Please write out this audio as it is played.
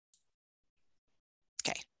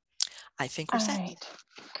I think we're All set. right,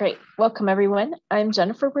 great. Welcome, everyone. I'm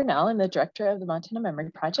Jennifer Birnel. I'm the director of the Montana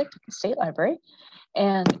Memory Project at the State Library.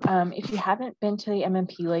 And if you haven't been to the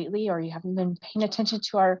MMP lately, or you haven't been paying attention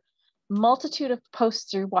to our multitude of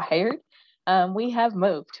posts through Wired, we have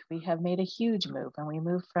moved. We have made a huge move, and we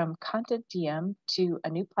moved from Content DM to a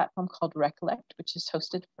new platform called Recollect, which is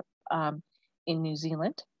hosted in New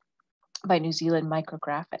Zealand by New Zealand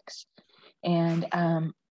Micrographics. And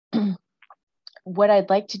what I'd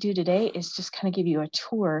like to do today is just kind of give you a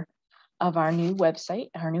tour of our new website,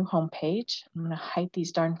 our new homepage. I'm going to hide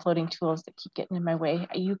these darn floating tools that keep getting in my way.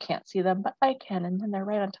 You can't see them, but I can, and then they're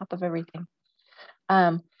right on top of everything.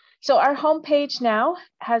 So our homepage now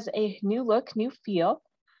has a new look, new feel.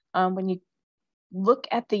 When you look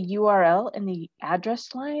at the URL in the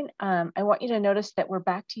address line, I want you to notice that we're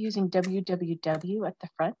back to using www at the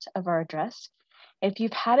front of our address. If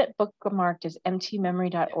you've had it bookmarked as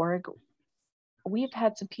mtmemory.org, we've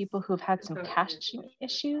had some people who've had some caching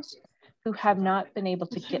issues who have not been able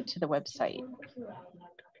to get to the website.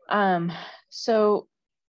 So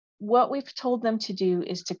what we've told them to do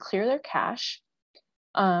is to clear their cache,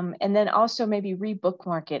 and then also maybe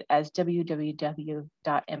rebookmark it as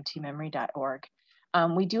www.mtmemory.org.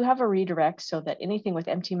 We do have a redirect so that anything with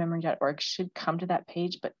mtmemory.org should come to that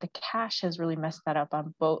page, but the cache has really messed that up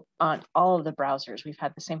on all of the browsers. We've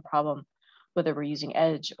had the same problem whether we're using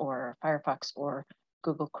Edge or Firefox or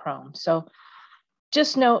Google Chrome. So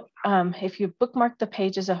just note, if you bookmark the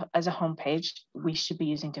page as a home page, we should be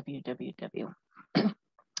using www.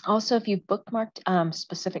 Also, if you've bookmarked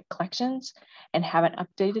specific collections and haven't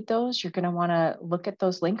updated those, you're going to want to look at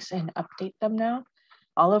those links and update them now.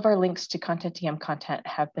 All of our links to Content DM content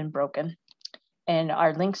have been broken, and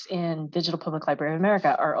our links in Digital Public Library of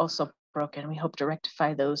America are also broken. We hope to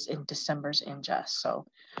rectify those in December's ingest. So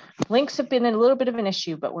links have been a little bit of an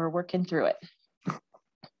issue, but we're working through it.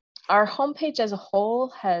 Our homepage as a whole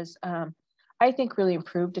has, I think, really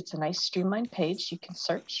improved. It's a nice streamlined page. You can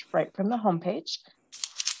search right from the homepage.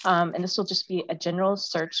 And this will just be a general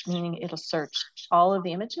search, meaning it'll search all of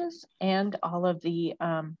the images and all of the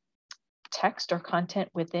text or content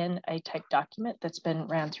within a typed document that's been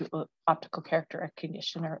ran through optical character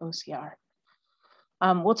recognition, or OCR.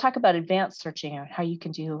 We'll talk about advanced searching and how you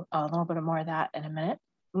can do a little bit more of that in a minute.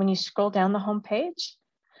 When you scroll down the homepage,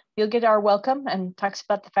 you'll get our welcome and talks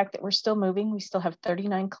about the fact that we're still moving. We still have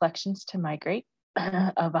 39 collections to migrate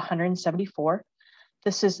of 174.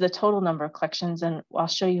 This is the total number of collections, and I'll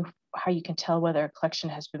show you how you can tell whether a collection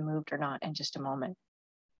has been moved or not in just a moment.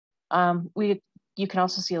 You can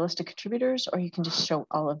also see a list of contributors, or you can just show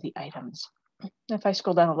all of the items. If I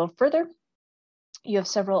scroll down a little further, you have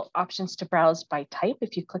several options to browse by type.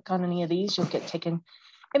 If you click on any of these, you'll get taken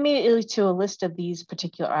immediately to a list of these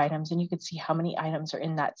particular items, and you can see how many items are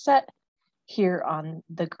in that set here on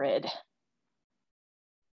the grid.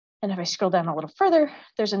 And if I scroll down a little further,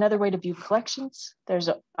 there's another way to view collections. There's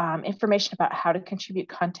information about how to contribute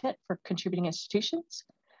content for contributing institutions.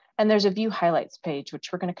 And there's a view highlights page,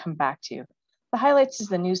 which we're going to come back to. The highlights is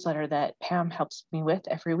the newsletter that Pam helps me with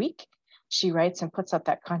every week. She writes and puts out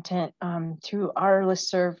that content through our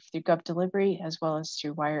listserv, through GovDelivery, as well as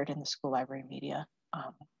through Wired and the School Library Media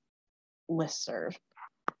listserv.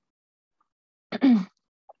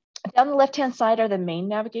 Down the left-hand side are the main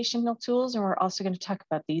navigational tools, and we're also going to talk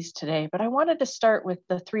about these today. But I wanted to start with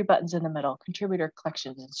the three buttons in the middle: Contributor,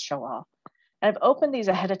 Collections, and Show All. And I've opened these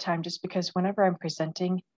ahead of time just because whenever I'm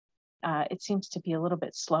presenting, it seems to be a little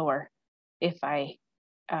bit slower if I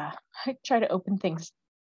try to open things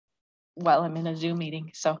while I'm in a Zoom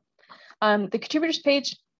meeting. So the contributors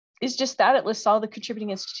page is just that. It lists all the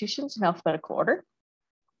contributing institutions in alphabetical order.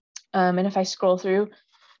 And if I scroll through,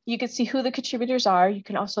 you can see who the contributors are. You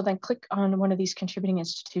can also then click on one of these contributing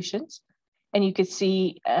institutions, and you can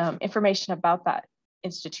see information about that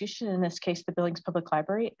institution, in this case, the Billings Public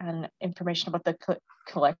Library, and information about the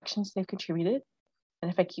collections they've contributed. And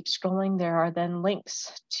if I keep scrolling, there are then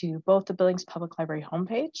links to both the Billings Public Library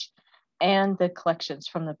homepage and the collections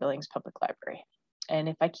from the Billings Public Library. And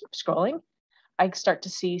if I keep scrolling, I start to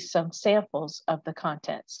see some samples of the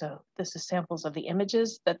content. So this is samples of the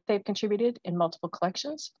images that they've contributed in multiple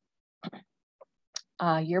collections,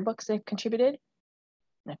 yearbooks they've contributed.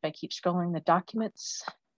 And if I keep scrolling, the documents.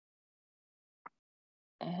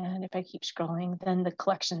 And if I keep scrolling, then the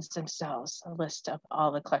collections themselves, a list of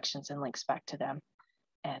all the collections and links back to them,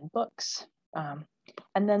 and books.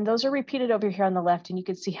 And then those are repeated over here on the left, and you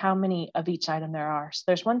can see how many of each item there are. So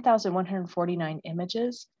there's 1,149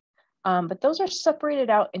 images. But those are separated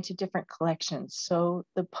out into different collections. So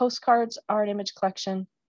the postcards are an image collection.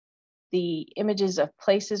 The images of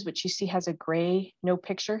places, which you see has a gray no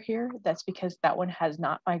picture here. That's because that one has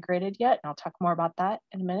not migrated yet. And I'll talk more about that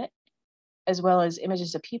in a minute, as well as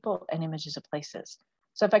images of people and images of places.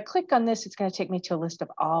 So if I click on this, it's going to take me to a list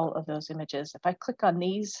of all of those images. If I click on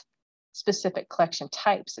these specific collection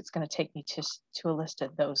types, it's going to take me to a list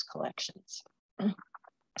of those collections.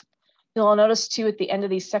 You'll notice too at the end of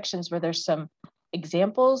these sections where there's some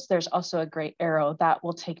examples, there's also a gray arrow that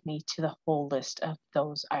will take me to the whole list of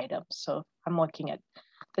those items. So I'm looking at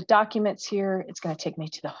the documents here. It's going to take me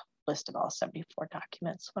to the list of all 74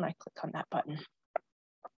 documents when I click on that button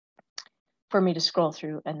for me to scroll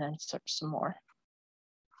through and then search some more.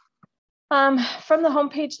 From the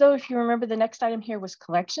homepage though, if you remember, the next item here was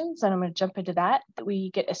collections, and I'm going to jump into that. We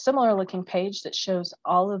get a similar looking page that shows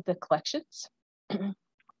all of the collections.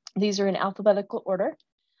 These are in alphabetical order.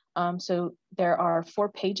 So there are 4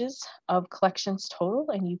 pages of collections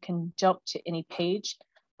total, and you can jump to any page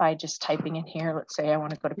by just typing in here. Let's say I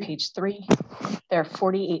want to go to page 3. There are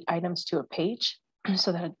 48 items to a page,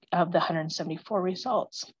 so that of the 174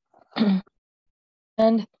 results.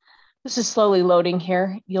 And this is slowly loading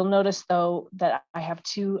here. You'll notice though that I have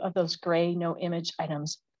 2 of those gray no image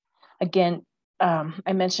items. Again,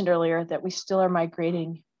 I mentioned earlier that we still are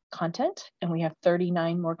migrating content, and we have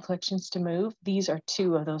 39 more collections to move. These are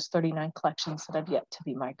 2 of those 39 collections that have yet to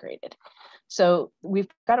be migrated. So we've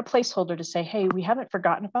got a placeholder to say, hey, we haven't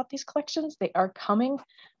forgotten about these collections. They are coming.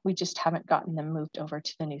 We just haven't gotten them moved over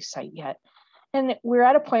to the new site yet. And we're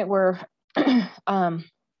at a point where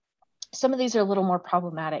some of these are a little more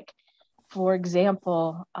problematic. For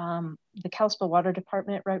example, the Kalispell Water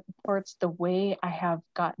Department reports, the way I have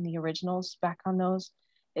gotten the originals back on those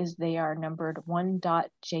is they are numbered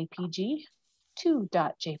 1.jpg,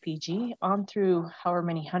 2.jpg, on through however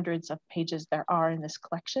many hundreds of pages there are in this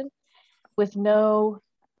collection, with no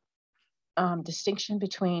distinction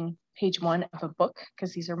between page 1 of a book,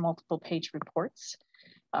 because these are multiple page reports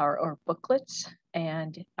or booklets.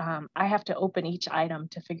 And I have to open each item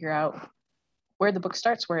to figure out where the book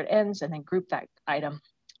starts, where it ends, and then group that item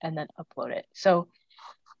and then upload it. So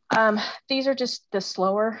these are just the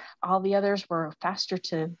slower. All the others were faster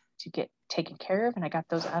to get taken care of, and I got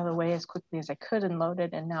those out of the way as quickly as I could and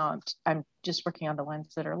loaded. And now I'm just working on the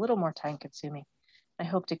ones that are a little more time consuming. I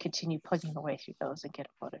hope to continue plugging the way through those and get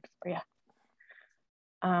them loaded for you.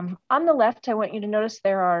 On the left, I want you to notice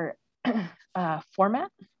there are format.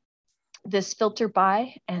 This filter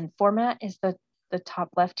by and format is the top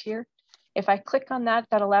left here. If I click on that,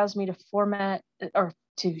 that allows me to format or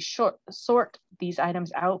to sort these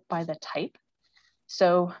items out by the type.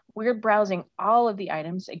 So we're browsing all of the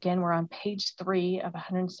items. Again, we're on page 3 of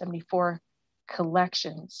 174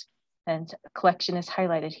 collections, and collection is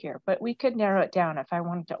highlighted here, but we could narrow it down. If I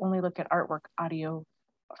wanted to only look at artwork, audio,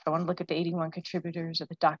 if I want to look at the 81 contributors or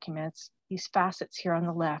the documents, these facets here on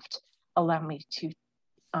the left allow me to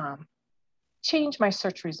change my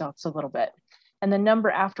search results a little bit. And the number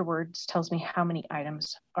afterwards tells me how many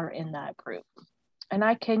items are in that group. And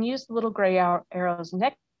I can use the little gray arrows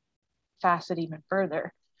next facet even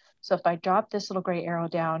further. So if I drop this little gray arrow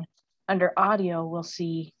down under audio, we'll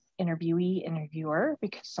see interviewee, interviewer,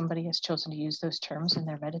 because somebody has chosen to use those terms in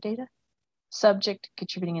their metadata. Subject,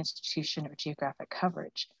 contributing institution, or geographic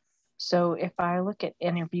coverage. So if I look at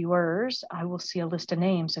interviewers, I will see a list of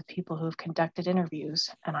names of people who have conducted interviews,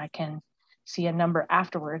 and I can see a number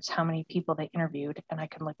afterwards, how many people they interviewed, and I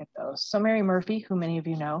can look at those. So Mary Murphy, who many of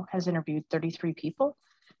you know, has interviewed 33 people.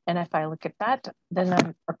 And if I look at that,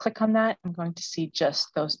 then or click on that, I'm going to see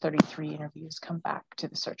just those 33 interviews come back to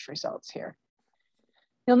the search results here.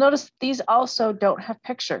 You'll notice these also don't have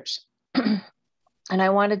pictures. And I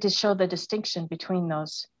wanted to show the distinction between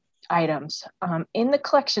those items. In the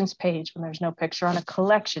collections page, when there's no picture on a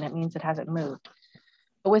collection, it means it hasn't moved.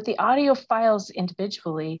 But with the audio files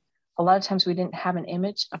individually, a lot of times we didn't have an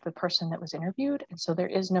image of the person that was interviewed, and so there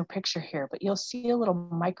is no picture here, but you'll see a little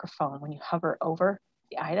microphone when you hover over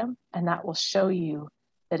the item, and that will show you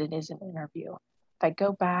that it is an interview. If I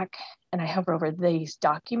go back and I hover over these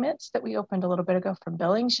documents that we opened a little bit ago from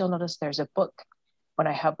Billings, you'll notice there's a book when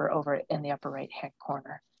I hover over it in the upper right-hand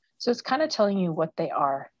corner. So it's kind of telling you what they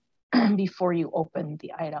are before you open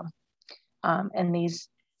the item. And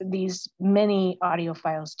these many audio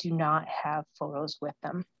files do not have photos with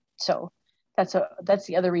them. So that's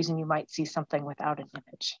the other reason you might see something without an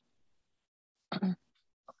image.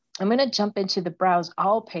 I'm going to jump into the Browse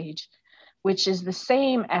All page, which is the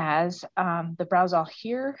same as the Browse All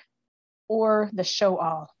here or the Show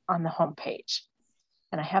All on the home page.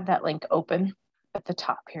 And I have that link open at the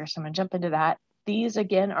top here, so I'm going to jump into that. These,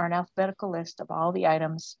 again, are an alphabetical list of all the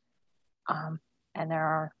items, and there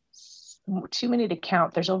are too many to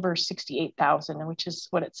count. There's over 68,000, which is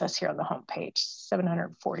what it says here on the home page,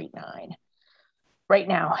 749 right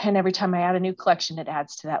now. And every time I add a new collection, it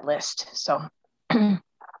adds to that list. So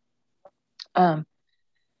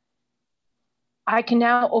I can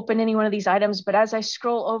now open any one of these items, but as I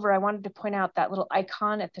scroll over, I wanted to point out that little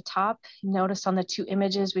icon at the top. Notice on the two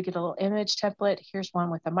images, we get a little image template. Here's one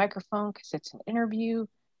with a microphone because it's an interview.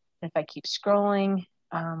 And if I keep scrolling,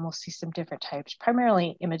 we'll see some different types,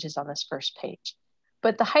 primarily images on this first page.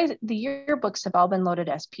 But the yearbooks have all been loaded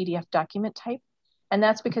as PDF document type. And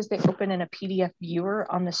that's because they open in a PDF viewer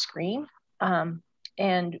on the screen.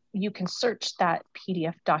 And you can search that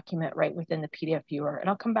PDF document right within the PDF viewer. And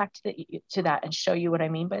I'll come back to that and show you what I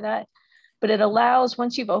mean by that. But it allows,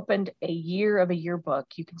 once you've opened a year of a yearbook,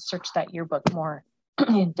 you can search that yearbook more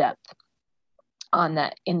in depth on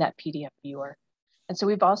that in that PDF viewer. And so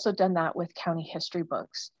we've also done that with county history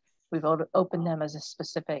books. We've opened them as a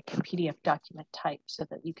specific PDF document type so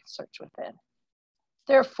that you can search within.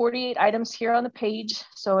 There are 48 items here on the page.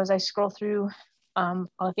 So as I scroll through,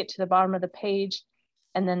 I'll get to the bottom of the page,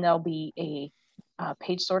 and then there'll be a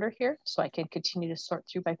page sorter here. So I can continue to sort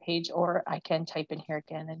through by page, or I can type in here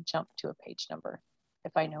again and jump to a page number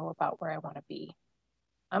if I know about where I want to be.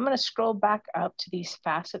 I'm going to scroll back up to these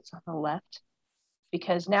facets on the left,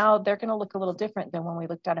 because now they're going to look a little different than when we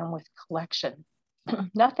looked at them with collection.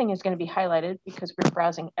 Nothing is going to be highlighted because we're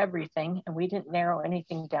browsing everything and we didn't narrow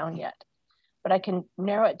anything down yet. But I can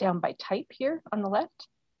narrow it down by type here on the left.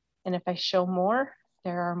 And if I show more,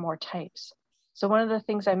 there are more types. So one of the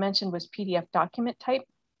things I mentioned was PDF document type.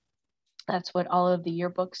 That's what all of the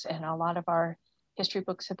yearbooks and a lot of our history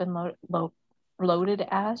books have been loaded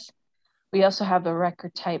as. We also have the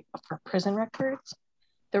record type for prison records.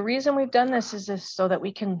 The reason we've done this is so that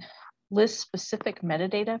we can list specific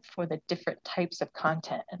metadata for the different types of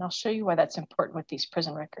content. And I'll show you why that's important with these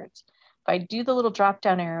prison records. If I do the little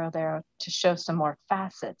drop-down arrow there to show some more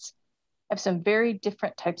facets, I have some very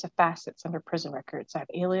different types of facets under prison records. I have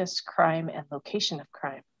alias, crime, and location of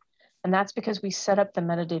crime. And that's because we set up the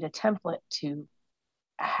metadata template to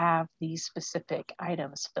have these specific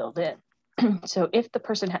items filled in. So if the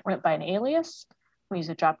person went by an alias, we use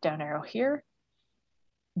a drop-down arrow here,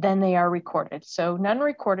 then they are recorded. So none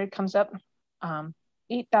recorded comes up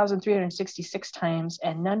 8,366 times,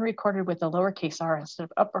 and none recorded with a lowercase r instead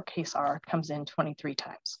of uppercase R comes in 23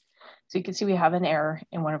 times. So you can see we have an error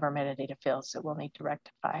in one of our metadata fields that we'll need to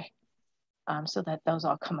rectify so that those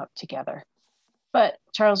all come up together. But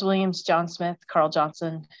Charles Williams, John Smith, Carl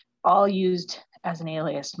Johnson, all used as an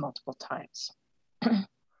alias multiple times.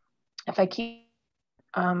 If I keep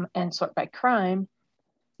and sort by crime,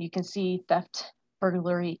 you can see theft,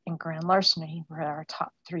 burglary, and grand larceny were our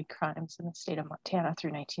top 3 crimes in the state of Montana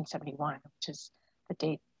through 1971, which is the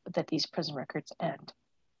date that these prison records end.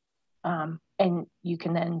 And you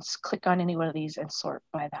can then click on any one of these and sort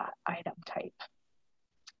by that item type,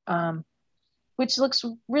 which looks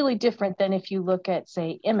really different than if you look at,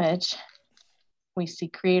 say, image. We see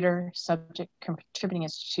creator, subject, contributing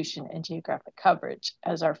institution, and geographic coverage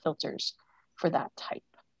as our filters for that type.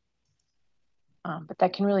 But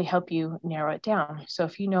that can really help you narrow it down. So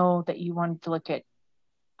if you know that you wanted to look at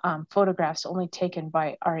photographs only taken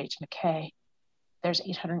by R.H. McKay, there's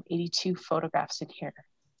 882 photographs in here.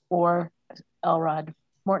 Or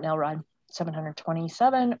Morton Elrod,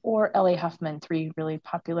 727, or L.A. Huffman, 3 really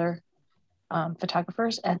popular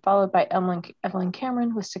photographers, and followed by Evelyn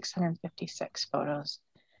Cameron with 656 photos.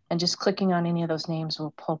 And just clicking on any of those names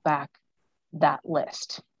will pull back that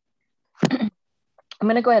list. I'm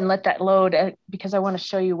going to go ahead and let that load because I want to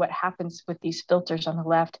show you what happens with these filters on the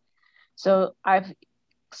left. So I've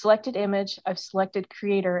selected image, I've selected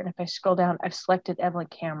creator, and if I scroll down, I've selected Evelyn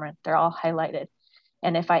Cameron. They're all highlighted.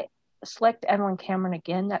 And if I select Evelyn Cameron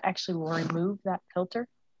again, that actually will remove that filter.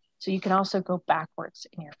 So you can also go backwards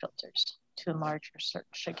in your filters to enlarge your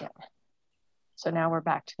search again. So now we're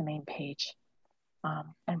back to the main page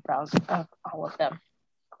and browse all of them.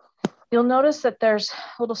 You'll notice that there's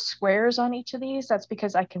little squares on each of these. That's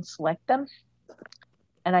because I can select them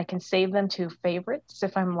and I can save them to favorites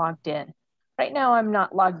if I'm logged in. Right now, I'm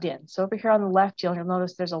not logged in. So over here on the left, you'll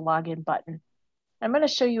notice there's a login button. I'm going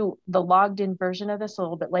to show you the logged in version of this a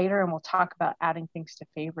little bit later, and we'll talk about adding things to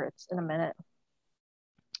favorites in a minute.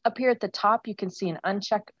 Up here at the top, you can see an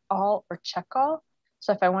uncheck all or check all.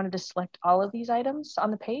 So if I wanted to select all of these items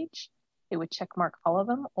on the page, it would check mark all of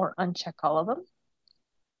them or uncheck all of them.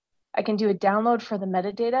 I can do a download for the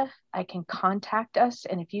metadata. I can contact us.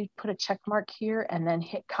 And if you put a check mark here and then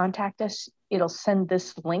hit contact us, it'll send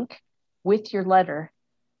this link with your letter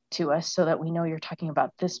to us so that we know you're talking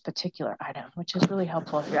about this particular item, which is really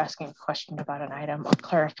helpful if you're asking a question about an item or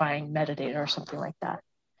clarifying metadata or something like that.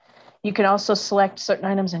 You can also select certain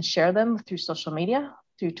items and share them through social media,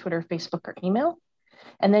 through Twitter, Facebook, or email.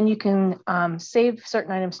 And then you can save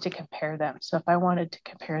certain items to compare them. So if I wanted to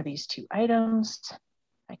compare these two items,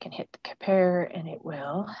 I can hit the compare and it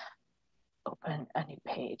will open a new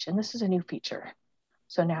page. And this is a new feature.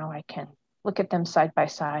 So now I can look at them side by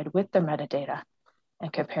side with the metadata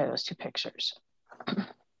and compare those two pictures. I'm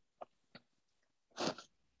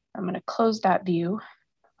going to close that view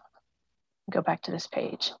and go back to this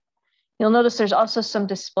page. You'll notice there's also some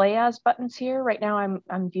display as buttons here. Right now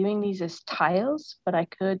I'm viewing these as tiles, but I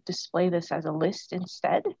could display this as a list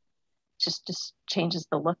instead. Just changes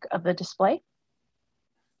the look of the display.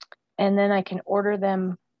 And then I can order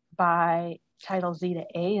them by title Z to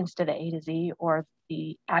A instead of A to Z, or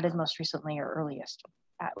the added most recently or earliest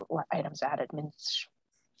items added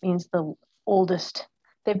means the oldest.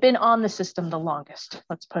 They've been on the system the longest,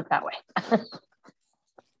 let's put it that way.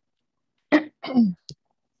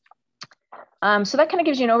 So that kind of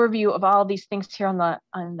gives you an overview of all these things here on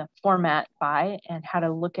the format by and how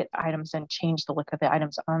to look at items and change the look of the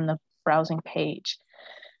items on the browsing page.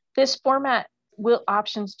 This format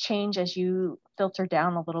options change as you filter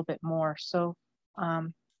down a little bit more. So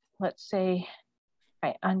let's say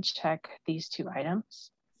I uncheck these two items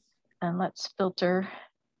and let's filter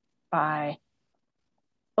by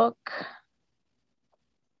book.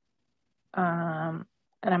 And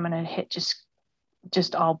I'm going to hit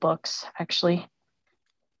just all books actually.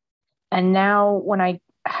 And now when I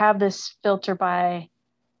have this filter by,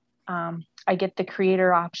 I get the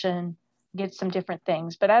creator option, get some different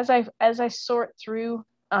things. But as I sort through,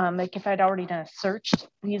 like if I'd already done a search,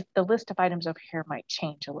 the list of items over here might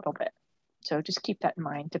change a little bit. So just keep that in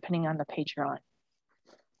mind depending on the page you're on.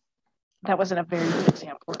 That wasn't a very good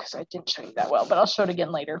example because I didn't show you that well, but I'll show it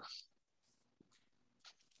again later.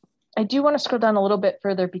 I do want to scroll down a little bit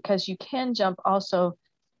further because you can jump also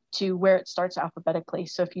to where it starts alphabetically.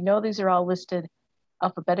 So if you know these are all listed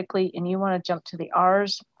alphabetically and you want to jump to the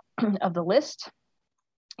R's of the list,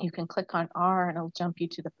 you can click on R and it'll jump you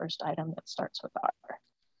to the first item that starts with R.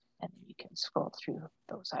 And you can scroll through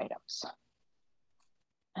those items.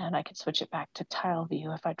 And I can switch it back to tile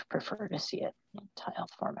view if I'd prefer to see it in tile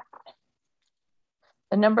format.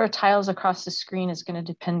 The number of tiles across the screen is going to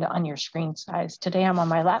depend on your screen size. Today I'm on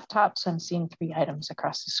my laptop, so I'm seeing 3 items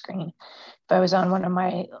across the screen. If I was on one of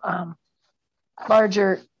my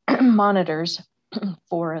larger monitors,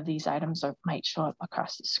 4 of these items might show up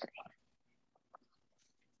across the screen.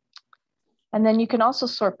 And then you can also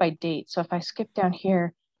sort by date. So if I skip down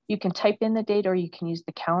here, you can type in the date or you can use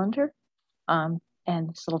the calendar. And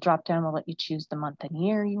this little drop down will let you choose the month and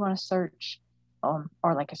year you want to search.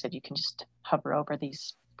 Or like I said, you can just hover over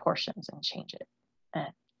these portions and change it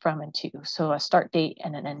from and to. So a start date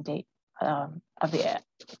and an end date of the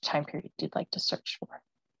time period you'd like to search for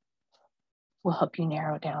will help you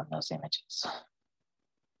narrow down those images.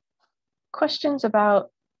 Questions about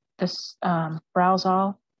this browse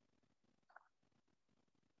all?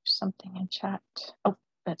 Something in chat. Oh,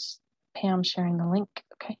 that's Pam sharing the link.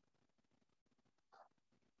 Okay.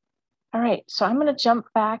 All right, so I'm going to jump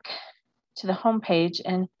back to the home page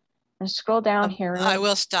and scroll down here. I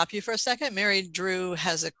will stop you for a second. Mary Drew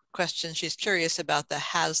has a question. She's curious about the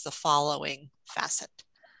has the following facet.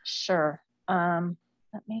 Sure.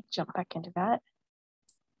 Let me jump back into that.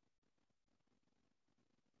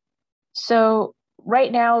 So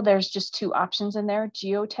right now there's just 2 options in there,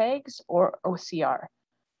 geotags or OCR.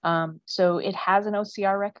 So it has an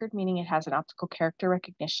OCR record, meaning it has an optical character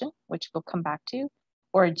recognition, which we'll come back to,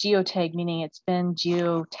 or a geotag, meaning it's been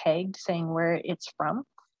geotagged, saying where it's from,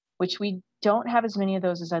 which we don't have as many of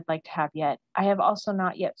those as I'd like to have yet. I have also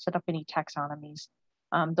not yet set up any taxonomies.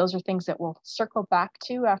 Those are things that we'll circle back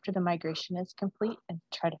to after the migration is complete and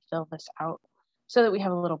try to fill this out so that we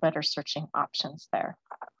have a little better searching options there.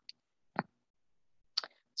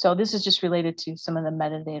 So this is just related to some of the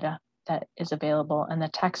metadata that is available, and the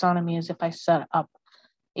taxonomy is if I set up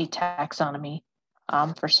a taxonomy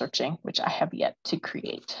for searching, which I have yet to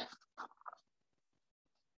create.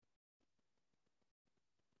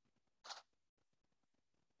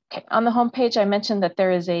 Okay, on the home page, I mentioned that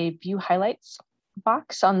there is a view highlights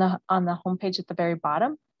box on the home page at the very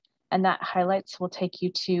bottom, and that highlights will take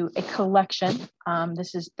you to a collection.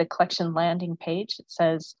 This is the collection landing page. It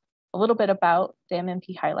says a little bit about the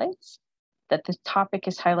MMP highlights, that the topic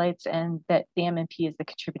is highlights, and that the MMP is the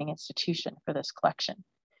contributing institution for this collection.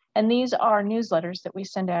 And these are newsletters that we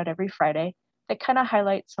send out every Friday that kind of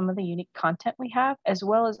highlight some of the unique content we have, as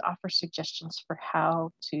well as offer suggestions for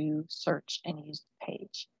how to search and use the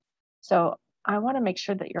page. So I want to make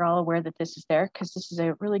sure that you're all aware that this is there, because this is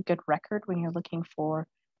a really good record when you're looking for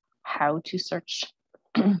how to search.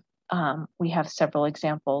 We have several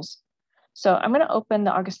examples. So I'm going to open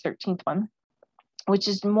the August 13th one, which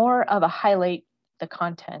is more of a highlight the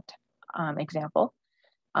content example.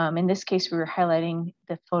 In this case, we were highlighting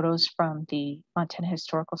the photos from the Montana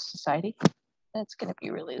Historical Society. It's going to be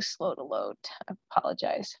really slow to load. I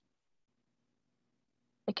apologize.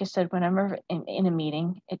 Like I said, whenever in a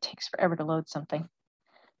meeting, it takes forever to load something.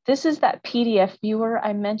 This is that PDF viewer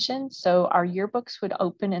I mentioned. So our yearbooks would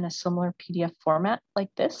open in a similar PDF format like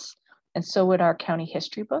this, and so would our county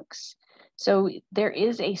history books. So there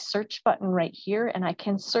is a search button right here, and I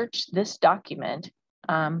can search this document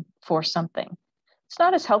for something. It's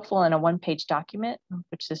not as helpful in a one-page document,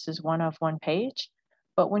 which this is one of one page,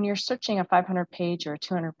 but when you're searching a 500-page or a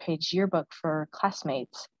 200-page yearbook for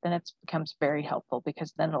classmates, then it becomes very helpful,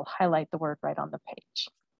 because then it'll highlight the word right on the page.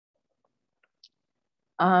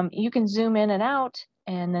 You can zoom in and out,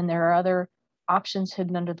 and then there are other options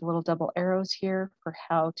hidden under the little double arrows here for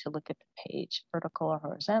how to look at the page: vertical or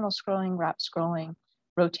horizontal scrolling, wrap scrolling,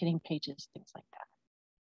 rotating pages, things like that.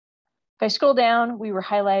 If I scroll down, we were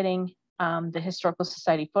highlighting the Historical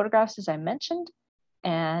Society photographs, as I mentioned,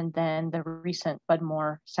 and then the recent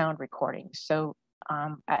Budmore sound recordings. So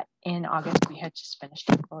in August, we had just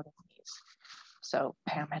finished uploading these. So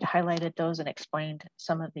Pam had highlighted those and explained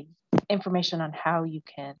some of the information on how you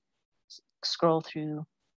can scroll through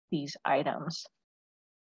these items.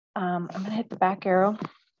 I'm going to hit the back arrow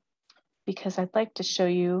because I'd like to show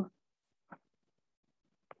you.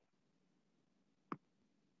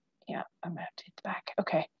 Yeah, I'm going to have to hit the back.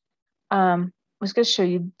 Okay. I was going to show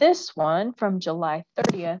you this one from July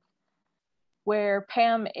 30th, where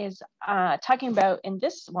Pam is talking about in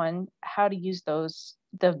this one how to use the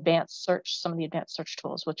advanced search, some of the advanced search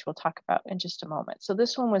tools, which we'll talk about in just a moment. So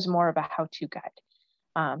this one was more of a how-to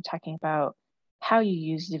guide, talking about how you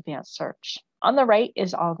use the advanced search. On the right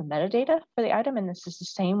is all the metadata for the item, and this is the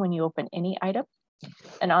same when you open any item.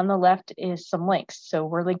 And on the left is some links. So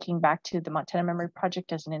we're linking back to the Montana Memory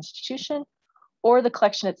Project as an institution, or the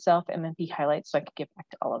collection itself, MMP highlights, so I could get back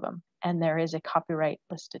to all of them. And there is a copyright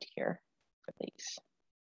listed here for these.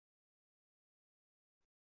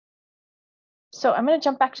 So I'm going to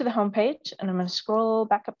jump back to the home page, and I'm going to scroll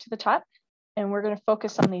back up to the top, and we're going to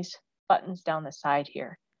focus on these buttons down the side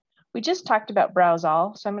here. We just talked about browse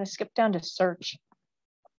all, so I'm going to skip down to search.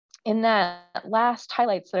 In that last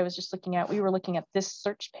highlights that I was just looking at, we were looking at this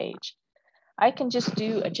search page. I can just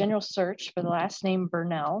do a general search for the last name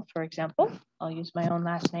Birnel, for example. I'll use my own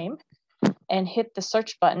last name and hit the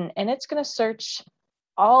search button, and it's going to search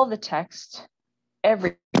all the text,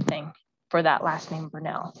 everything for that last name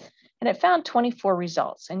Birnel. And it found 24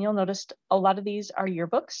 results. And you'll notice a lot of these are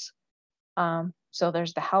yearbooks. So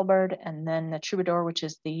there's the Halberd, and then the Troubadour, which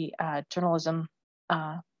is the journalism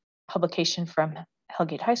publication from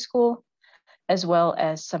Hellgate High School, as well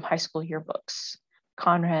as some high school yearbooks,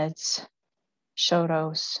 Conrad's,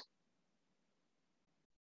 Shoto's.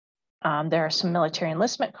 There are some military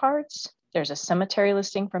enlistment cards. There's a cemetery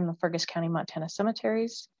listing from the Fergus County, Montana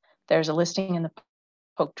cemeteries. There's a listing in the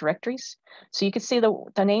Polk directories. So you can see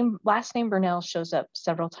the name, last name Birnel shows up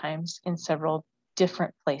several times in several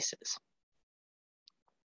different places.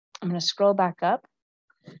 I'm going to scroll back up,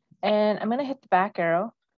 and I'm going to hit the back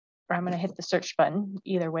arrow, or I'm going to hit the search button.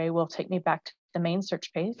 Either way will take me back to the main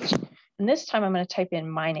search page. And this time I'm going to type in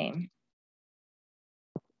my name.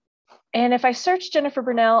 And if I search Jennifer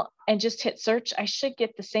Birnel and just hit search, I should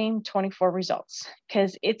get the same 24 results,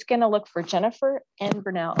 because it's going to look for Jennifer and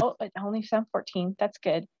Birnel. Oh, it only found 14. That's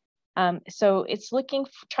good. So it's looking,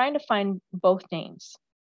 trying to find both names,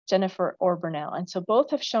 Jennifer or Birnel. And so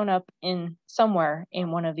both have shown up in somewhere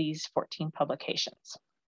in one of these 14 publications.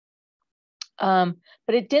 But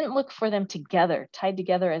it didn't look for them together, tied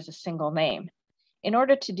together as a single name. In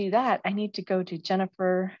order to do that, I need to go to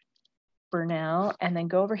Jennifer Birnel and then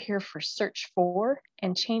go over here for search for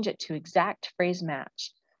and change it to exact phrase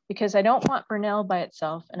match, because I don't want Birnel by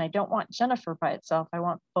itself and I don't want Jennifer by itself. I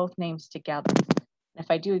want both names together. If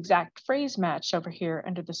I do exact phrase match over here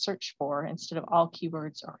under the search for instead of all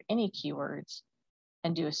keywords or any keywords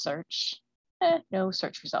and do a search, no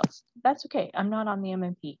search results. That's okay. I'm not on the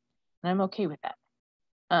MMP and I'm okay with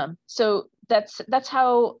that. So that's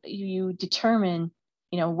how you determine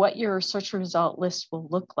what your search result list will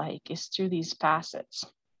look like, is through these facets.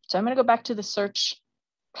 So I'm going to go back to the search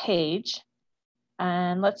page,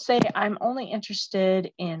 and let's say I'm only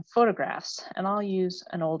interested in photographs, and I'll use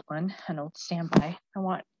an old one, an old standby. I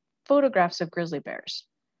want photographs of grizzly bears,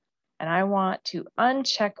 and I want to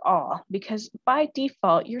uncheck all, because by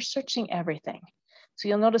default you're searching everything. So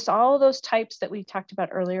you'll notice all those types that we talked about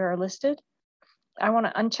earlier are listed. I want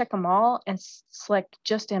to uncheck them all and select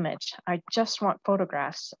just image. I just want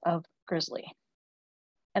photographs of grizzly.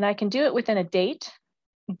 And I can do it within a data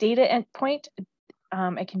endpoint.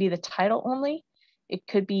 It can be the title only. It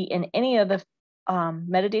could be in any of the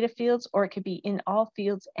metadata fields, or it could be in all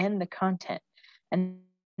fields and the content. And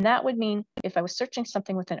that would mean if I was searching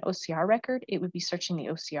something with an OCR record, it would be searching the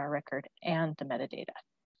OCR record and the metadata.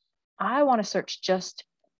 I want to search just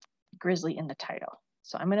grizzly in the title.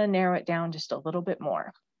 So I'm going to narrow it down just a little bit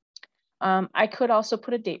more. I could also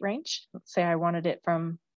put a date range. Let's say I wanted it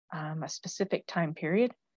from a specific time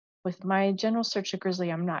period. With my general search of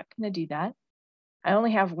grizzly, I'm not going to do that. I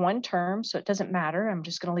only have one term, so it doesn't matter. I'm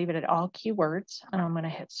just going to leave it at all keywords, and I'm going to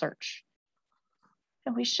hit search.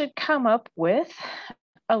 And we should come up with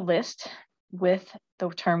a list with the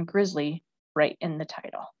term grizzly right in the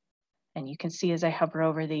title. And you can see as I hover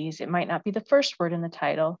over these, it might not be the first word in the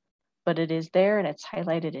title, but it is there and it's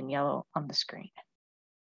highlighted in yellow on the screen.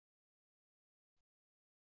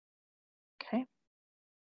 Okay.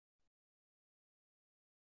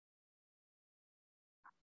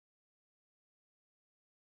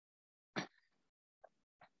 I'm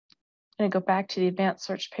going to go back to the advanced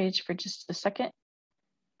search page for just a second.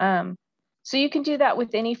 So you can do that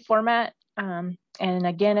with any format. And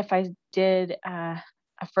again, if I did a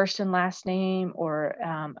first and last name or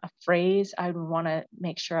a phrase, I would want to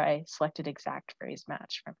make sure I selected exact phrase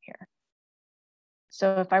match from here.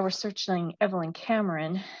 So if I were searching Evelyn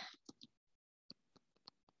Cameron,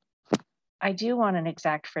 I do want an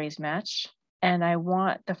exact phrase match, and I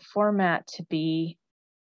want the format to be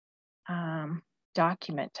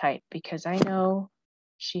document type, because I know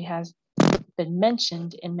she has been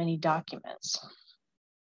mentioned in many documents.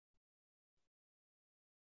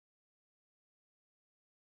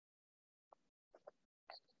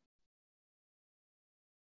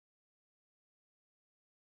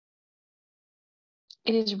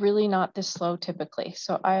 It is really not this slow typically,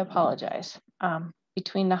 so I apologize.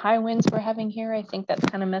 Between the high winds we're having here, I think that's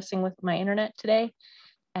kind of messing with my internet today.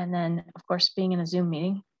 And then, of course, being in a Zoom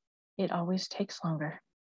meeting, it always takes longer.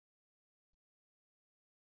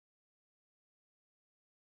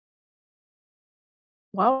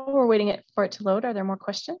 While we're waiting for it to load, are there more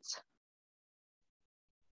questions?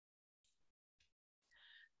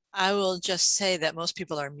 I will just say that most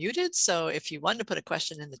people are muted. So if you want to put a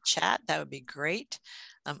question in the chat, that would be great.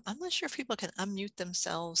 I'm not sure if people can unmute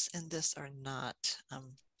themselves in this or not. I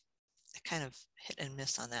kind of hit and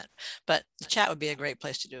miss on that, but the chat would be a great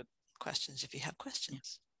place to do questions if you have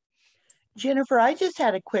questions. Jennifer, I just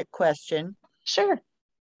had a quick question. Sure.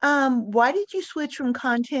 Why did you switch from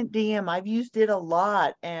Content DM? I've used it a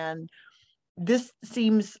lot and this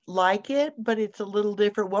seems like it, but it's a little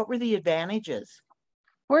different. What were the advantages?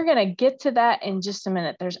 We're going to get to that in just a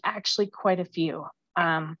minute. There's actually quite a few.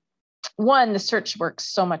 One, the search works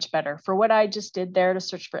so much better. For what I just did there to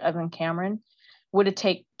search for Evan Cameron, would have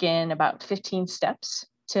taken about 15 steps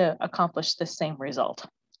to accomplish the same result.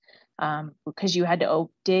 Because you had to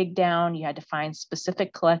dig down, you had to find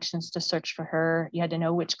specific collections to search for her. You had to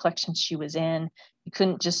know which collection she was in. You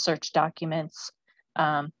couldn't just search documents.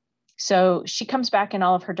 So she comes back in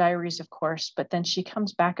all of her diaries, of course, but then she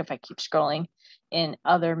comes back, if I keep scrolling, in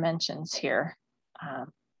other mentions here.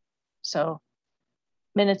 So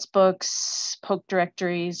minutes books, poke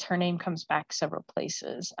directories, her name comes back several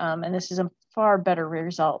places. And this is a far better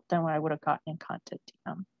result than what I would have gotten in Content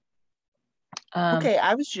DM. Okay,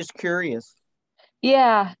 I was just curious.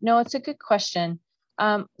 Yeah, no, it's a good question.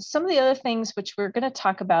 Some of the other things which we're going to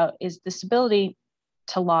talk about is this ability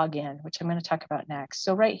to log in, which I'm going to talk about next.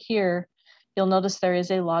 So right here, you'll notice there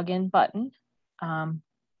is a login button.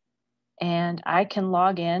 And I can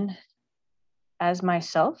log in as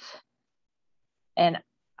myself. And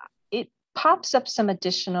it pops up some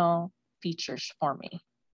additional features for me.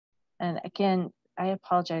 And again, I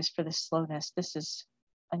apologize for the slowness. This is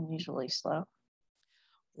unusually slow.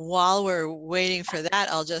 While we're waiting for that,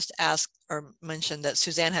 I'll just ask or mention that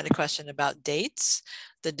Suzanne had a question about dates.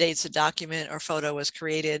 The dates a document or photo was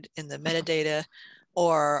created in the metadata,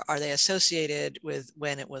 or are they associated with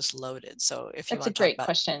when it was loaded? So if you want to talk about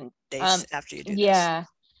question. Dates after you do this. Yeah,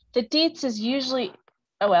 the dates is usually,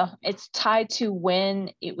 it's tied to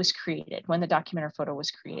when it was created, when the document or photo was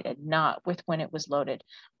created, not with when it was loaded.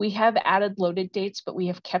 We have added loaded dates, but we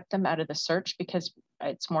have kept them out of the search because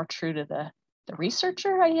it's more true to the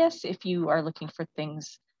researcher, I guess, if you are looking for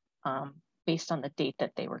things based on the date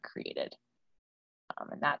that they were created.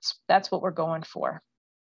 And that's what we're going for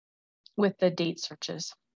with the date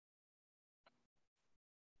searches.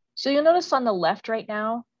 So you'll notice on the left right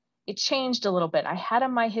now, it changed a little bit. I had a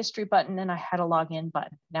My History button and I had a Login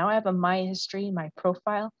button. Now I have a My History, My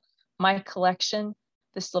Profile, My Collection,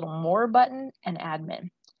 this little More button, and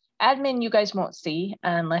Admin. Admin you guys won't see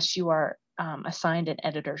unless you are assigned an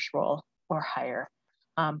editor's role or higher.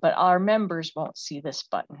 But our members won't see this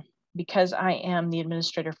button. Because I am the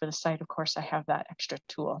administrator for the site, of course, I have that extra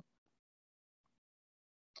tool.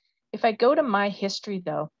 If I go to My History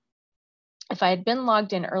though, if I had been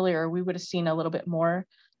logged in earlier, we would have seen a little bit more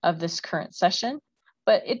of this current session,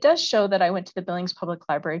 but it does show that I went to the Billings Public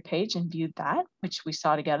Library page and viewed that, which we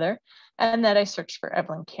saw together, and that I searched for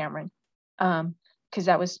Evelyn Cameron, because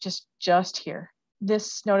that was just here.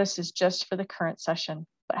 This notice is just for the current session,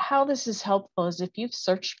 but how this is helpful is if you've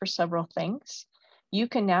searched for several things, you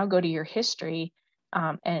can now go to your history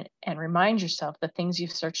and remind yourself the things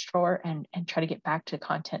you've searched for and try to get back to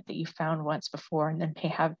content that you found once before and then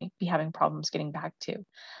be having problems getting back to.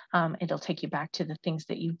 It'll take you back to the things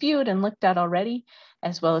that you viewed and looked at already,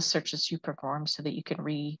 as well as searches you performed so that you can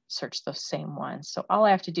research those same ones. So all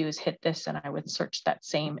I have to do is hit this and I would search that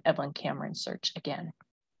same Evelyn Cameron search again.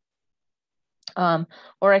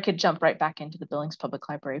 Or I could jump right back into the Billings Public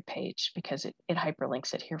Library page because it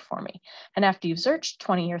hyperlinks it here for me. And after you've searched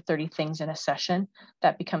 20 or 30 things in a session,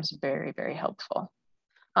 that becomes very, very helpful.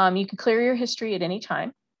 You can clear your history at any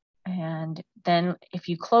time. And then if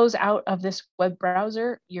you close out of this web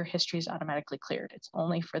browser, your history is automatically cleared. It's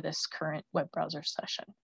only for this current web browser session.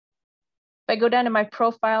 If I go down to my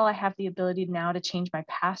profile, I have the ability now to change my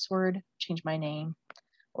password, change my name,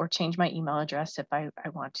 or change my email address if I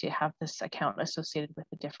want to have this account associated with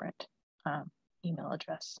a different email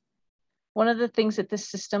address. One of the things that this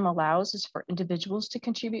system allows is for individuals to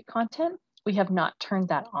contribute content. We have not turned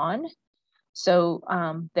that on. So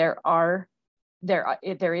there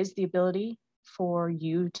is the ability for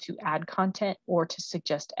you to add content or to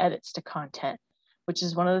suggest edits to content, which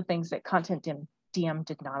is one of the things that Content DM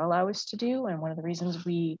did not allow us to do. And one of the reasons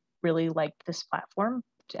we really liked this platform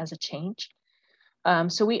as a change.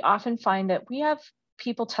 So we often find that we have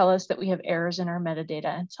people tell us that we have errors in our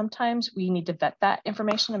metadata, and sometimes we need to vet that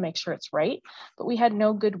information to make sure it's right, but we had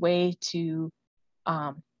no good way to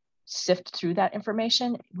sift through that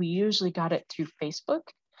information. We usually got it through Facebook,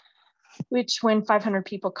 which when 500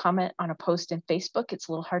 people comment on a post in Facebook, it's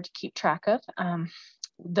a little hard to keep track of.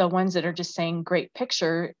 The ones that are just saying great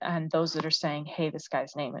picture and those that are saying, hey, this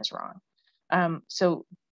guy's name is wrong. So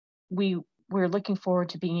we're looking forward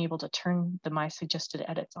to being able to turn the My Suggested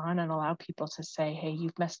Edits on and allow people to say, hey,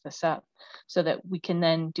 you've messed this up, so that we can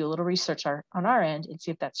then do a little research on our end and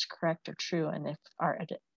see if that's correct or true and if our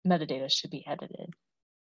metadata should be edited.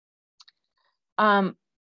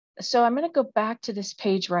 So I'm going to go back to this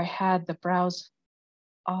page where I had the browse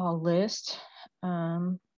all list.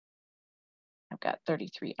 I've got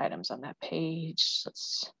 33 items on that page.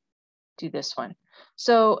 Let's do this one.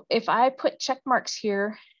 So if I put check marks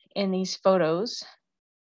here in these photos,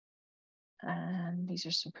 and these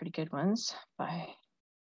are some pretty good ones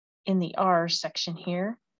in the R section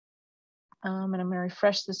here. And I'm going to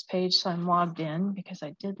refresh this page so I'm logged in because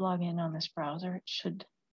I did log in on this browser. It should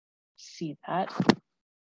see that.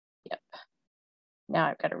 Yep. Now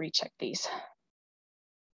I've got to recheck these.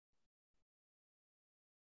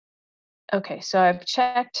 Okay, so I've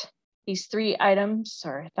checked these 3 items.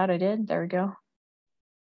 Sorry, I thought I did. There we go.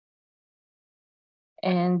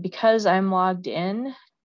 And because I'm logged in,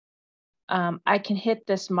 I can hit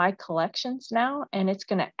this My Collections now, and it's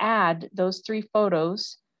going to add those 3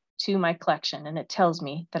 photos to my collection. And it tells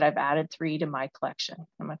me that I've added 3 to my collection.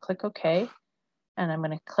 I'm going to click OK, and I'm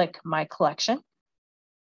going to click My Collection.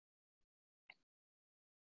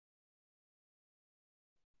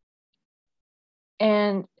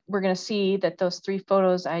 And we're going to see that those 3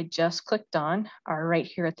 photos I just clicked on are right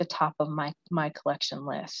here at the top of my collection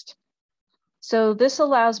list. So this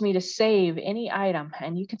allows me to save any item,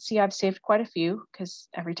 and you can see I've saved quite a few because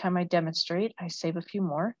every time I demonstrate, I save a few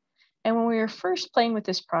more. And when we were first playing with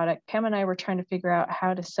this product, Pam and I were trying to figure out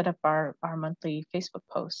how to set up our monthly Facebook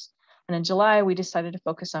posts. And in July, we decided to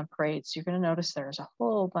focus on parades. So you're going to notice there's a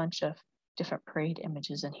whole bunch of different parade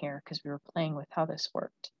images in here because we were playing with how this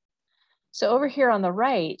worked. So over here on the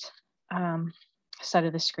right side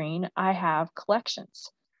of the screen, I have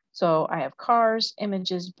collections. So I have cars,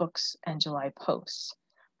 images, books, and July posts.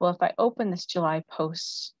 Well, if I open this July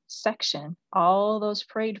posts section, all those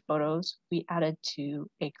parade photos we added to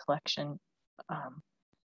a collection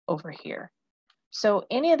over here. So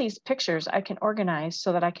any of these pictures I can organize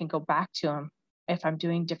so that I can go back to them. If I'm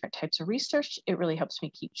doing different types of research, it really helps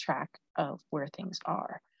me keep track of where things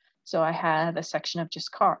are. So I have a section of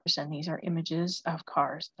just cars, and these are images of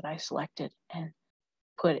cars that I selected and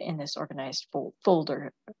put in this organized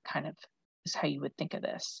folder, kind of is how you would think of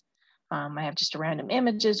this. I have just a random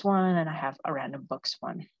images one, and I have a random books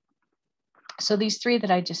one. So these three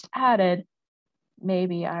that I just added,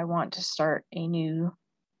 maybe I want to start a new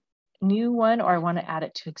one, or I want to add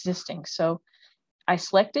it to existing. So I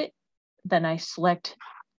select it, then I select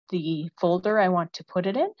the folder I want to put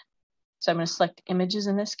it in. So I'm going to select images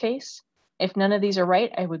in this case. If none of these are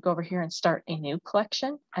right, I would go over here and start a new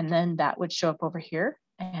collection, and then that would show up over here.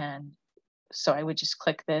 And so I would just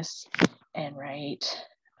click this and write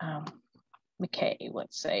McKay,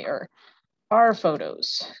 let's say, or our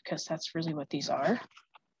photos, because that's really what these are.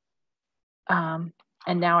 And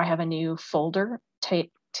now I have a new folder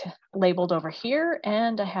labeled over here,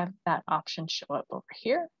 and I have that option show up over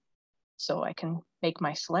here. So I can make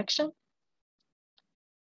my selection.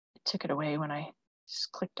 It took it away when I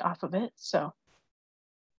just clicked off of it. So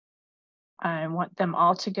I want them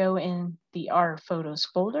all to go in the Our Photos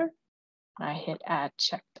folder. I hit Add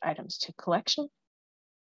Checked Items to Collection.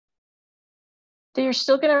 They're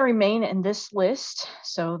still going to remain in this list.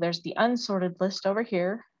 So there's the unsorted list over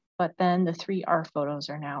here, but then the 3 Our Photos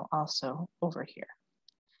are now also over here.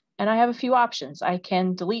 And I have a few options. I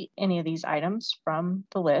can delete any of these items from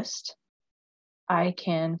the list. I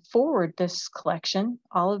can forward this collection,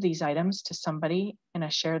 all of these items, to somebody in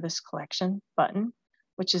a Share This Collection button,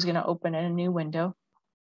 which is going to open in a new window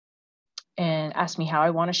and ask me how I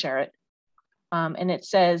want to share it. And it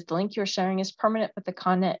says the link you're sharing is permanent, but the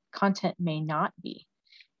content may not be.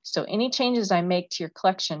 So any changes I make to your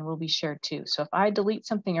collection will be shared too. So if I delete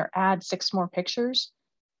something or add 6 more pictures,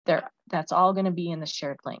 that's all going to be in the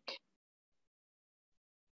shared link.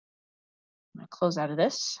 I'm going to close out of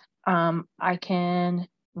this. I can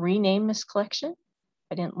rename this collection.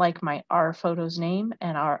 I didn't like my Our Photos name,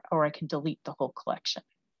 or I can delete the whole collection.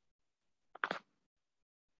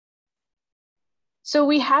 So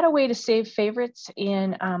we had a way to save favorites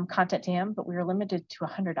in Content DM, but we were limited to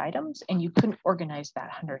 100 items, and you couldn't organize that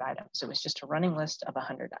 100 items. It was just a running list of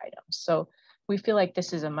 100 items. So we feel like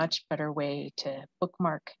this is a much better way to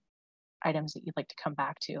bookmark items that you'd like to come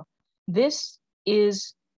back to. This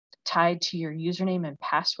is tied to your username and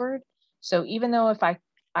password. So even though if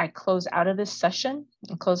I close out of this session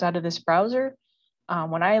and close out of this browser,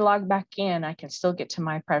 when I log back in, I can still get to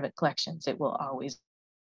my private collections. It will always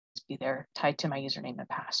be there, tied to my username and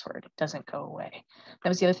password. It doesn't go away. That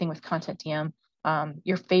was the other thing with Content DM.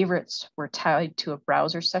 Your favorites were tied to a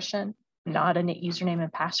browser session, not a username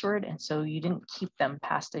and password, and so you didn't keep them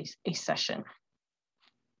past a session.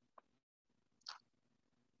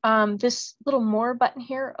 This little more button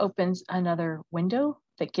here opens another window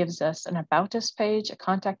that gives us an About Us page, a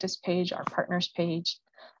Contact Us page, our Partners page,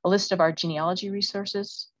 a list of our genealogy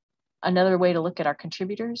resources, another way to look at our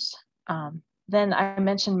contributors. Then I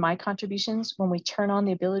mentioned my contributions. When we turn on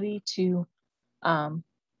the ability to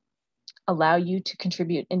allow you to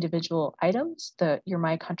contribute individual items, your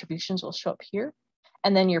My Contributions will show up here.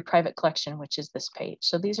 And then your private collection, which is this page.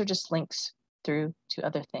 So these are just links through to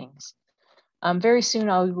other things. Very soon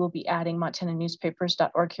I will be adding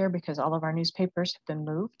montananewspapers.org here because all of our newspapers have been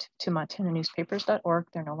moved to montananewspapers.org.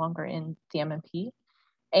 They're no longer in the MMP.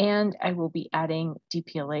 And I will be adding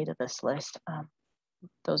DPLA to this list.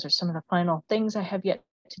 Those are some of the final things I have yet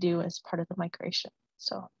to do as part of the migration.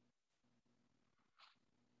 So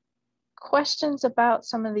questions about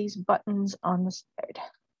some of these buttons on the side?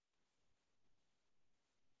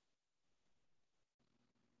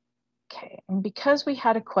 Okay, and because we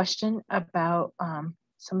had a question about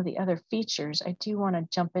some of the other features, I do want to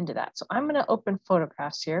jump into that. So I'm going to open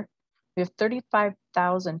photographs here. We have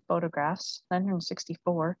 35,000 photographs,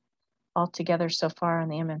 964 altogether so far on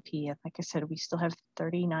the MMP. And like I said, we still have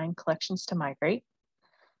 39 collections to migrate.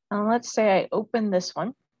 Let's say I open this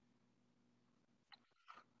one.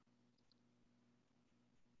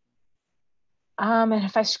 And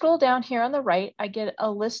if I scroll down here on the right, I get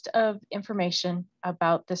a list of information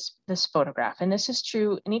about this photograph. And this is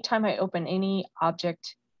true anytime I open any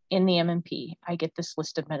object in the MMP, I get this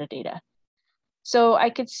list of metadata. So I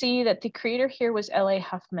could see that the creator here was L.A.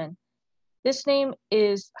 Huffman. This name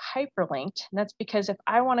is hyperlinked. And that's because if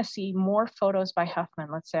I want to see more photos by Huffman,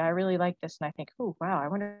 let's say I really like this and I think, oh, wow, I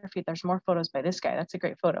wonder if there's more photos by this guy. That's a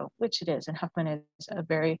great photo, which it is. And Huffman is a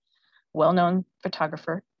very well-known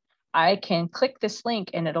photographer. I can click this link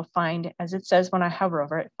and it'll find, as it says when I hover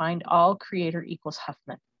over it, find all creator equals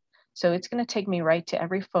Huffman. So it's going to take me right to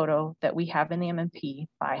every photo that we have in the MMP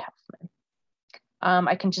by Huffman.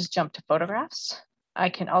 I can just jump to photographs. I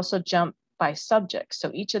can also jump by subject.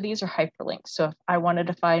 So each of these are hyperlinked. So if I wanted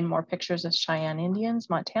to find more pictures of Cheyenne Indians,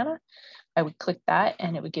 Montana, I would click that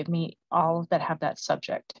and it would give me all that have that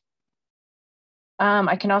subject.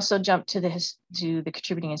 I can also jump to the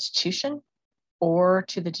contributing institution or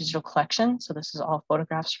to the digital collection. So this is all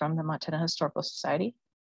photographs from the Montana Historical Society.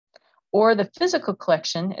 Or the physical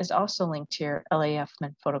collection is also linked to your LAF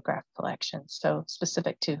Mint photograph collection, so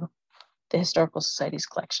specific to the Historical Society's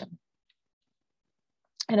collection.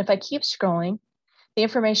 And if I keep scrolling, the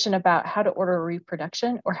information about how to order a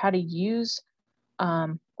reproduction or how to use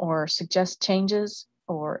or suggest changes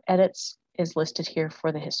or edits is listed here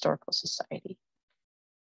for the Historical Society.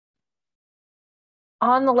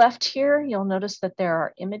 On the left here, you'll notice that there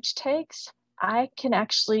are image tags. I can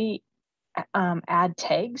actually add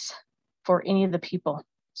tags for any of the people.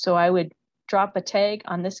 So I would drop a tag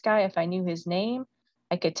on this guy. If I knew his name,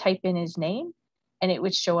 I could type in his name and it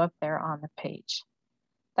would show up there on the page.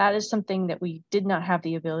 That is something that we did not have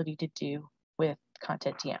the ability to do with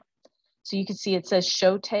Content DM. So you can see it says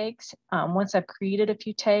show tags. Once I've created a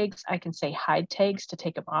few tags, I can say hide tags to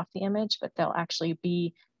take them off the image, but they'll actually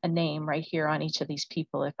be a name right here on each of these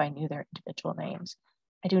people if I knew their individual names.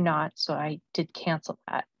 I do not, so I did cancel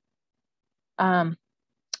that.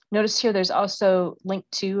 Notice here there's also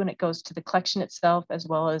linked to, and it goes to the collection itself as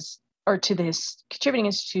well as, or to this contributing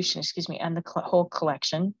institution, excuse me, and the whole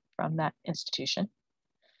collection from that institution.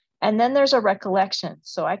 And then there's a recollection.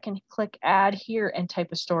 So I can click add here and type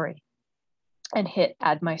a story and hit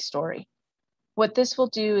add my story. What this will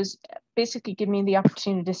do is basically give me the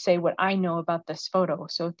opportunity to say what I know about this photo.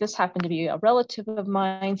 So if this happened to be a relative of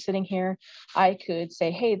mine sitting here, I could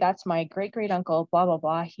say, hey, that's my great great uncle, blah, blah,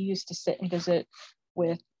 blah. He used to sit and visit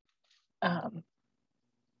with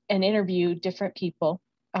and interview different people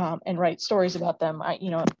and write stories about them.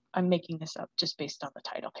 I'm making this up just based on the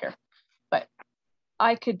title here, but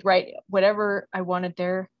I could write whatever I wanted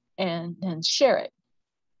there and then share it.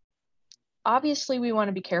 Obviously, we want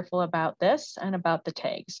to be careful about this and about the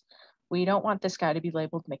tags. We don't want this guy to be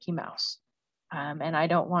labeled Mickey Mouse. And I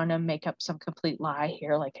don't want to make up some complete lie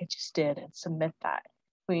here like I just did and submit that.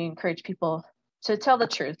 We encourage people to tell the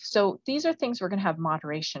truth. So these are things we're going to have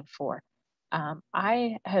moderation for.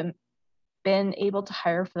 I have been able to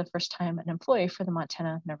hire for the first time an employee for the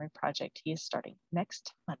Montana Memory Project. He is starting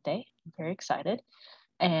next Monday. I'm very excited.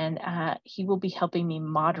 And he will be helping me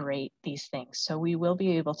moderate these things. So we will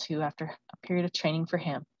be able to, after a period of training for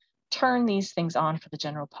him, turn these things on for the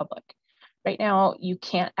general public. Right now, you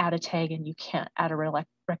can't add a tag and you can't add a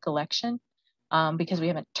recollection because we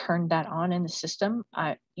haven't turned that on in the system.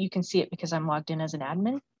 You can see it because I'm logged in as an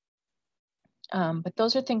admin. But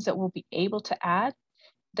those are things that we'll be able to add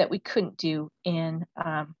that we couldn't do in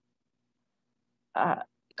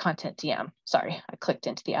Content DM. Sorry, I clicked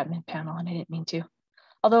into the admin panel and I didn't mean to.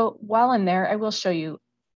 Although while I'm there, I will show you,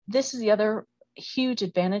 this is the other huge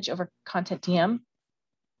advantage over Content DM.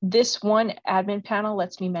 This one admin panel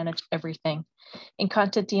lets me manage everything. In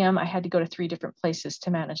Content DM, I had to go to 3 different places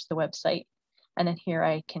to manage the website. And then here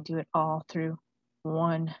I can do it all through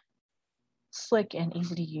one slick and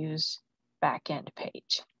easy to use back-end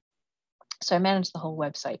page. So I manage the whole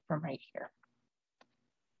website from right here.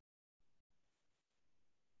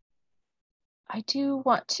 I do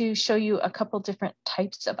want to show you a couple different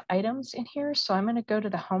types of items in here. So I'm going to go to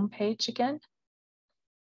the home page again.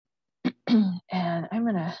 And I'm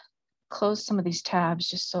going to close some of these tabs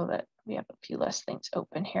just so that we have a few less things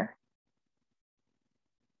open here.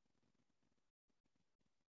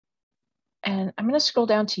 And I'm going to scroll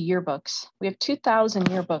down to yearbooks. We have 2,000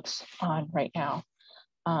 yearbooks on right now.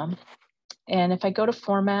 And if I go to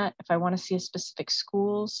format, if I want to see a specific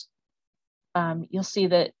schools, you'll see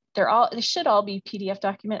that they should all be PDF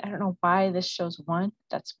document. I don't know why this shows one.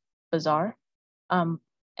 That's bizarre. And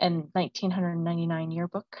 1999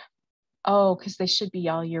 yearbook. Oh, because they should be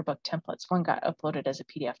all yearbook templates. One got uploaded as a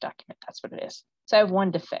PDF document. That's what it is. So I have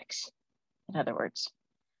one to fix, in other words.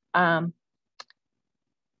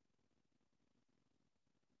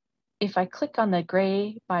 If I click on the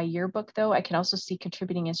gray by yearbook, though, I can also see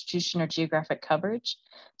contributing institution or geographic coverage.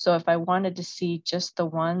 So if I wanted to see just the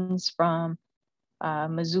ones from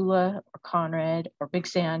Missoula or Conrad or Big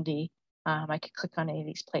Sandy, I could click on any of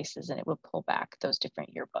these places and it will pull back those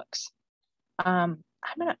different yearbooks.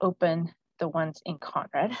 I'm going to open the ones in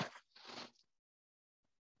Conrad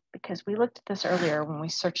because we looked at this earlier when we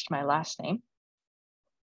searched my last name.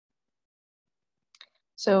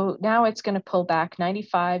 So now it's going to pull back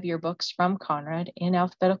 95 yearbooks from Conrad in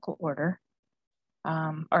alphabetical order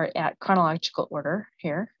or at chronological order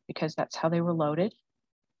here because that's how they were loaded.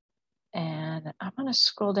 And I'm going to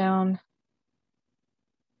scroll down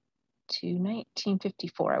to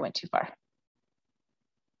 1954. I went too far.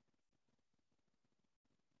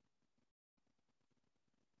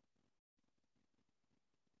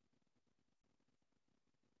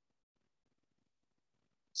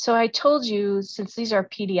 So I told you, since these are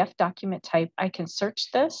PDF document type, I can search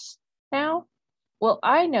this now. Well,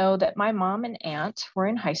 I know that my mom and aunt were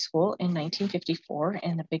in high school in 1954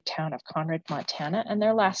 in the big town of Conrad, Montana, and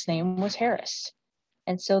their last name was Harris.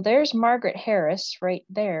 And so there's Margaret Harris right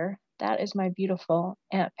there. That is my beautiful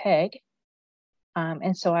Aunt Peg.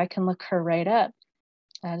 And so I can look her right up.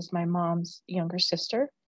 That is my mom's younger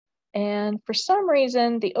sister. And for some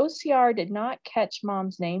reason, the OCR did not catch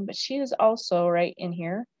mom's name, but she is also right in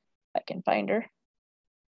here. I can find her.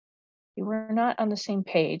 We're not on the same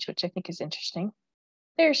page, which I think is interesting.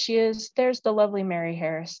 There she is. There's the lovely Mary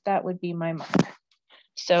Harris. That would be my mom.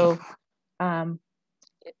 So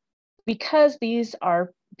because these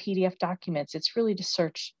are PDF documents, it's really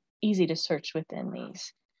easy to search within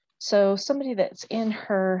these. So somebody that's in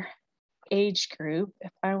her age group,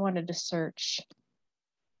 if I wanted to search,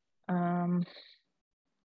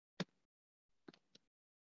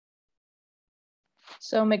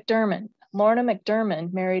 so McDermott, Lorna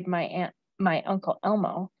McDermott married my uncle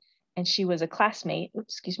Elmo, and she was a classmate,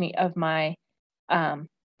 of my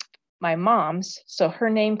my mom's. So her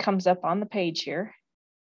name comes up on the page here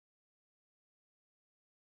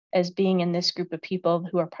as being in this group of people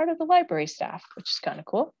who are part of the library staff, which is kind of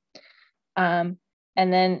cool. And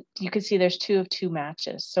then you can see there's 2 of 2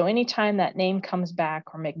 matches. So anytime that name comes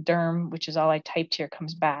back, or McDerm, which is all I typed here,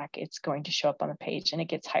 comes back, it's going to show up on the page and it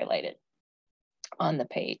gets highlighted on the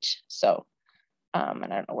page. So, and I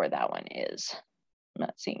don't know where that one is. I'm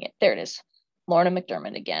not seeing it. There it is. Lorna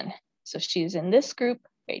McDermott again. So she's in this group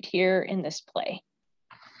right here in this play.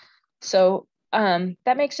 So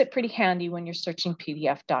that makes it pretty handy when you're searching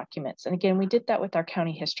PDF documents. And again, we did that with our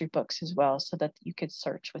county history books as well, so that you could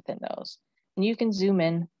search within those. And you can zoom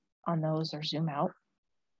in on those or zoom out.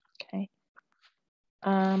 Okay.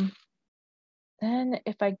 Then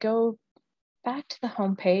if I go back to the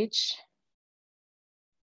home page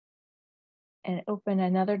and open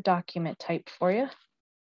another document type for you,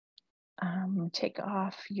 take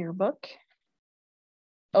off your book.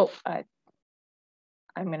 Oh,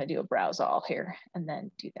 I'm going to do a browse all here and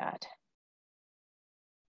then do that.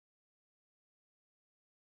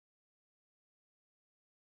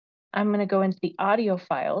 I'm going to go into the audio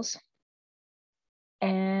files,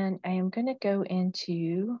 and I am going to go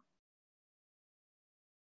into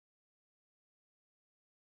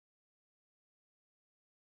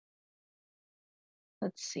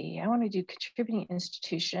let's see, I want to do contributing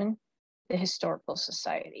institution, the Historical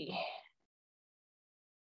Society.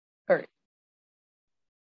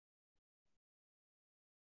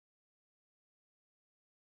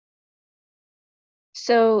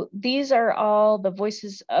 So these are all the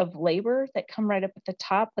voices of labor that come right up at the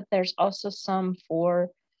top, but there's also some for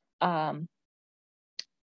Bud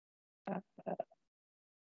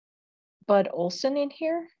Olson in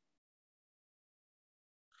here.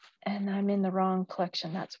 And I'm in the wrong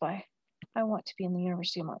collection, that's why. I want to be in the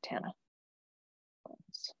University of Montana.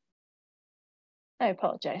 I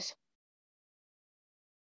apologize.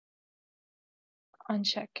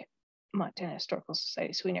 Uncheck Montana Historical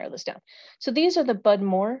Society, so we narrow this down. So these are the Bud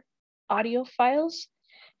Moore audio files,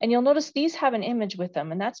 and you'll notice these have an image with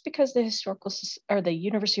them, and that's because the the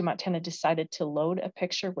University of Montana decided to load a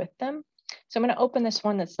picture with them. So I'm going to open this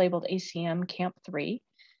one that's labeled ACM Camp 3.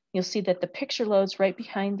 You'll see that the picture loads right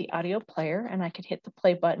behind the audio player, and I could hit the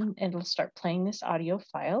play button and it'll start playing this audio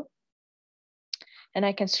file. And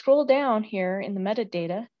I can scroll down here in the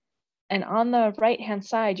metadata, and on the right-hand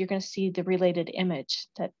side, you're going to see the related image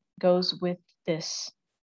that goes with this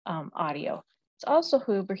audio. It's also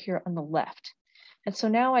over here on the left. And so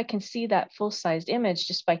now I can see that full-sized image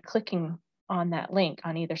just by clicking on that link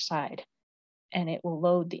on either side, and it will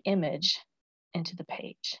load the image into the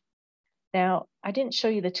page. Now, I didn't show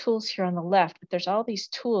you the tools here on the left, but there's all these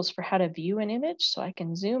tools for how to view an image. So I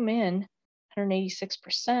can zoom in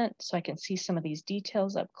 186%, so I can see some of these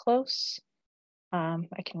details up close.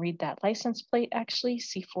 I can read that license plate actually,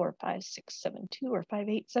 C45672 or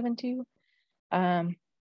 5872.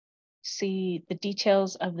 See the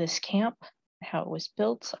details of this camp, how it was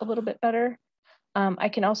built a little bit better. I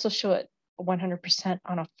can also show it 100%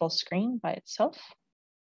 on a full screen by itself.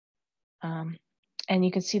 And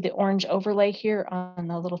you can see the orange overlay here on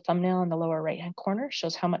the little thumbnail in the lower right-hand corner,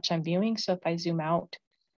 shows how much I'm viewing. So if I zoom out,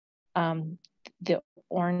 the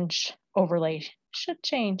orange overlay should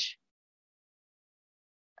change.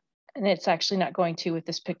 And it's actually not going to with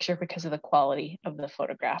this picture because of the quality of the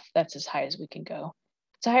photograph. That's as high as we can go.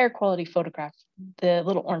 If it's a higher quality photograph, the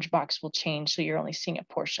little orange box will change, so you're only seeing a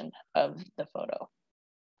portion of the photo.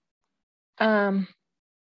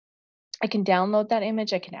 I can download that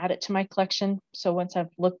image. I can add it to my collection. So once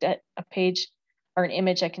I've looked at a page, or an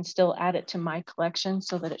image, I can still add it to my collection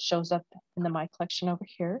so that it shows up in the my collection over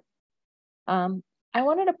here. I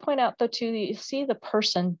wanted to point out though too, you see the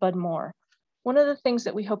person, Bud Moore. One of the things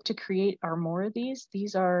that we hope to create are more of these.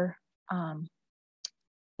 These are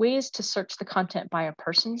ways to search the content by a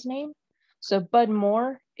person's name. So Bud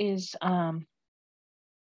Moore is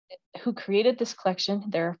who created this collection.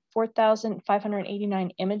 There are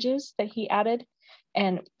 4,589 images that he added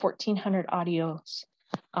and 1,400 audios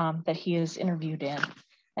that he is interviewed in.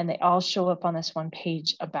 And they all show up on this one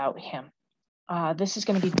page about him. This is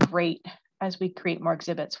going to be great as we create more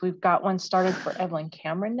exhibits. We've got one started for Evelyn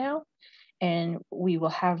Cameron now, and we will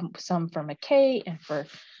have some for McKay and for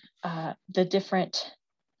the different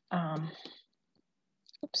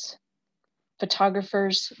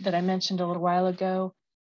photographers that I mentioned a little while ago,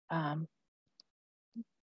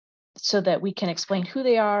 so that we can explain who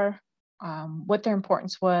they are, what their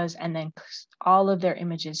importance was, and then all of their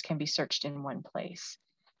images can be searched in one place.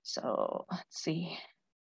 So let's see.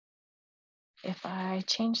 If I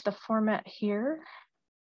change the format here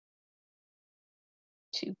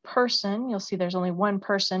to person, you'll see there's only one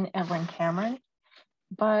person, Evelyn Cameron.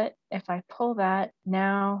 But if I pull that,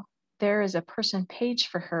 now there is a person page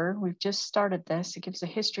for her. We've just started this. It gives a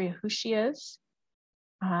history of who she is.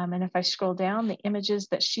 And if I scroll down, the images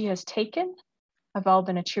that she has taken have all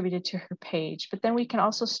been attributed to her page. But then we can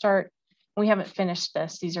also start, we haven't finished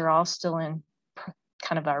this. These are all still in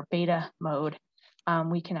kind of our beta mode.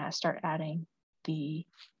 We can start adding the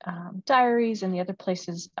diaries and the other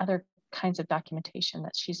places, other kinds of documentation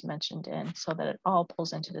that she's mentioned in, so that it all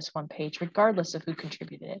pulls into this one page, regardless of who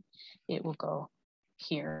contributed it. It will go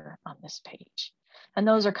here on this page. And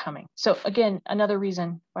those are coming. So again, another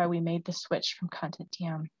reason why we made the switch from Content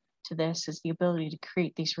DM to this is the ability to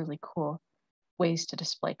create these really cool ways to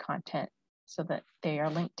display content so that they are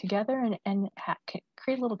linked together and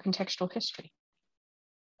create a little contextual history.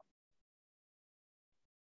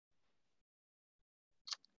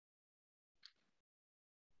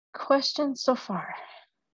 Questions so far?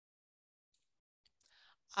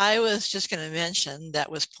 I was just going to mention that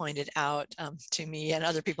was pointed out to me, and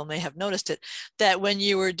other people may have noticed it, that when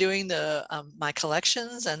you were doing the My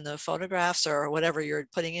Collections and the photographs or whatever you're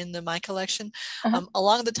putting in the My Collection,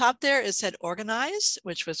 along the top there it said organized,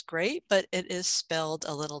 which was great, but it is spelled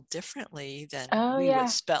a little differently than we would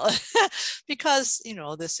spell it because, you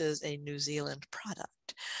know, this is a New Zealand product.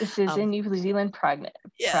 This is a New Zealand product.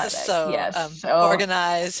 Yes, so, so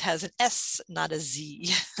organized has an S, not a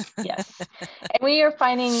Z. Yes, and we are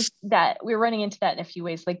finding that we're running into that in a few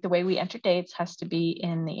ways. Like the way we enter dates has to be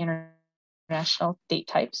in the international date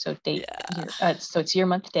type, so date, so it's year,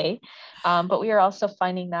 month, day. But we are also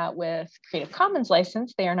finding that with Creative Commons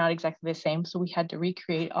license, they are not exactly the same. So we had to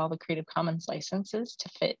recreate all the Creative Commons licenses to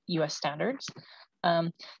fit US standards.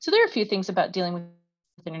 So there are a few things about dealing with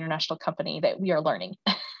an international company that we are learning.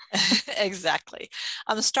 Exactly.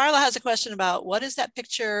 Starla has a question about what is that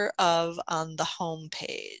picture of on the home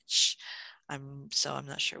page? I'm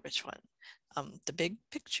not sure which one. The big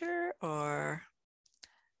picture or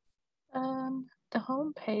the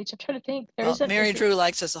home page. I'm trying to think. Well, Mary Drew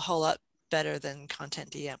likes us a whole lot better than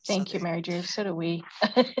Content DM. Thank you, Mary Drew. So do we.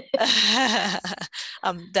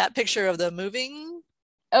 That picture of the moving.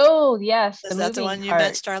 Oh yes, is that the one you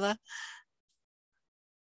meant, Starla?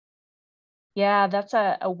 Yeah, that's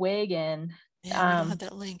a wagon. Yeah, we don't have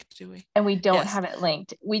that linked, do we? And we don't have it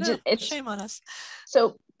linked. It's shame on us.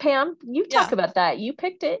 So Pam, you talk about that. You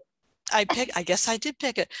picked it. I guess I did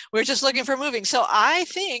pick it. We're just looking for moving. So I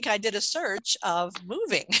think I did a search of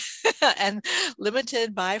moving and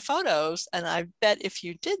limited by photos. And I bet if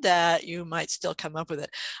you did that, you might still come up with it.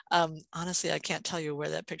 Honestly, I can't tell you where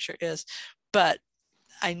that picture is, but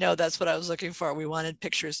I know that's what I was looking for. We wanted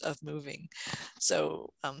pictures of moving.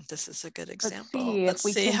 So this is a good example. Let's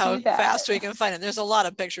see how fast we can find it. There's a lot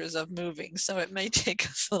of pictures of moving, so it may take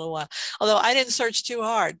us a little while. Although I didn't search too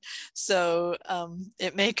hard, so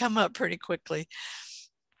it may come up pretty quickly.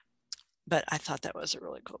 But I thought that was a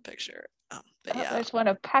really cool picture. But yeah, there's one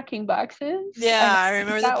of packing boxes. Yeah, I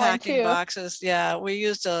remember the packing boxes. Yeah,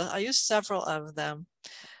 I used several of them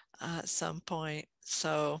at some point.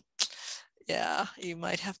 So yeah, you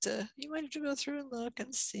might have to go through and look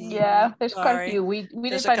and see. Yeah, there's quite a few. We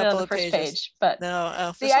didn't find it on the first page, but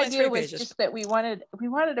no, the idea was just that we wanted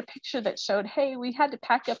a picture that showed, hey, we had to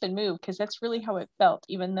pack up and move, because that's really how it felt,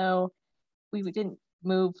 even though we didn't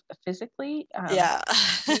move physically. Yeah,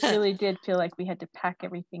 we really did feel like we had to pack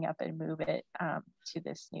everything up and move it to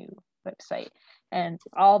this new website, and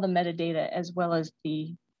all the metadata as well as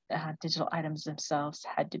the digital items themselves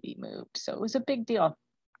had to be moved. So it was a big deal.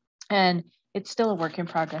 And it's still a work in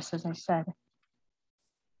progress, as I said.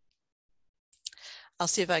 I'll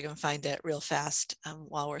see if I can find it real fast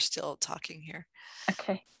while we're still talking here.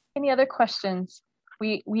 Okay. Any other questions?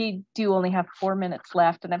 We do only have 4 minutes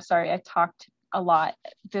left, and I'm sorry I talked a lot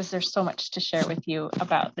because there's so much to share with you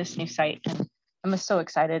about this new site, and I'm so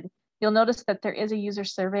excited. You'll notice that there is a user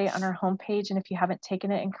survey on our homepage, and if you haven't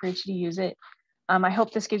taken it, I encourage you to use it. I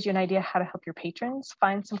hope this gives you an idea how to help your patrons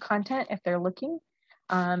find some content if they're looking,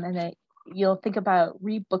 and that you'll think about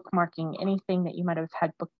re-bookmarking anything that you might have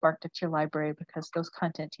had bookmarked at your library, because those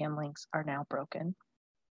content TM links are now broken.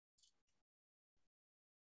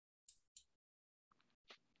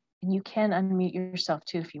 And you can unmute yourself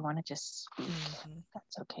too if you want to just speak.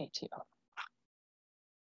 That's okay too.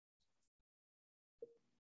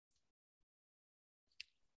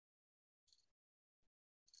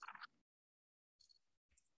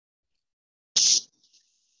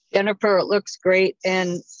 Jennifer, it looks great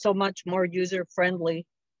and so much more user-friendly.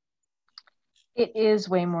 It is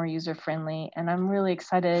way more user-friendly, and I'm really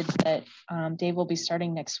excited that Dave will be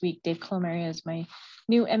starting next week. Dave Colomaria is my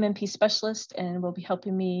new MMP specialist and will be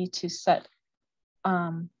helping me to set,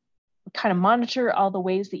 kind of monitor all the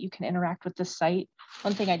ways that you can interact with the site.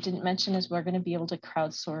 One thing I didn't mention is we're going to be able to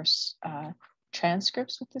crowdsource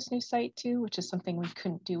transcripts with this new site too, which is something we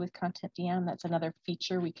couldn't do with Content DM. That's another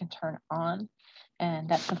feature we can turn on. And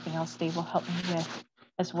that's something else Dave will help me with,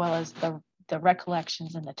 as well as the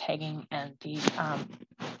recollections and the tagging and the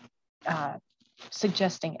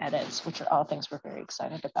suggesting edits, which are all things we're very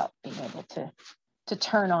excited about being able to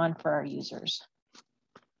turn on for our users.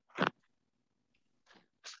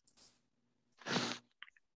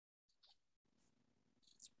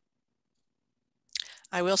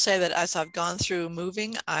 I will say that as I've gone through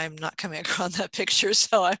moving, I'm not coming across that picture,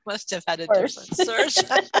 so I must have had a different search.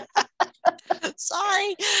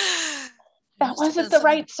 Sorry. That wasn't the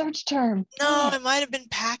right search term. No, it might have been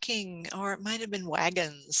packing, or it might have been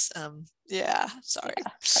wagons. Yeah, sorry. Yeah,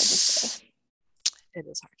 hard to say. It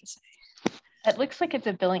is hard to say. It looks like it's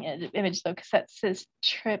a billing image though, because that says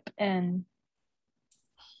trip and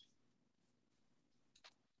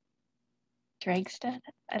Dragstead.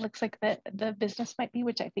 It looks like the business might be,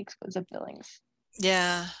 which I think was a Billings.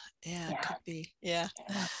 Yeah, it could be. Yeah.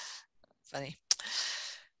 Funny.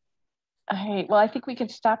 All right, well, I think we can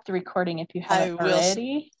stop the recording if you haven't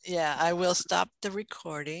already. Yeah, I will stop the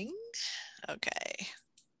recording. Okay.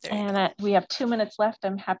 And we have 2 minutes left.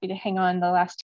 I'm happy to hang on the last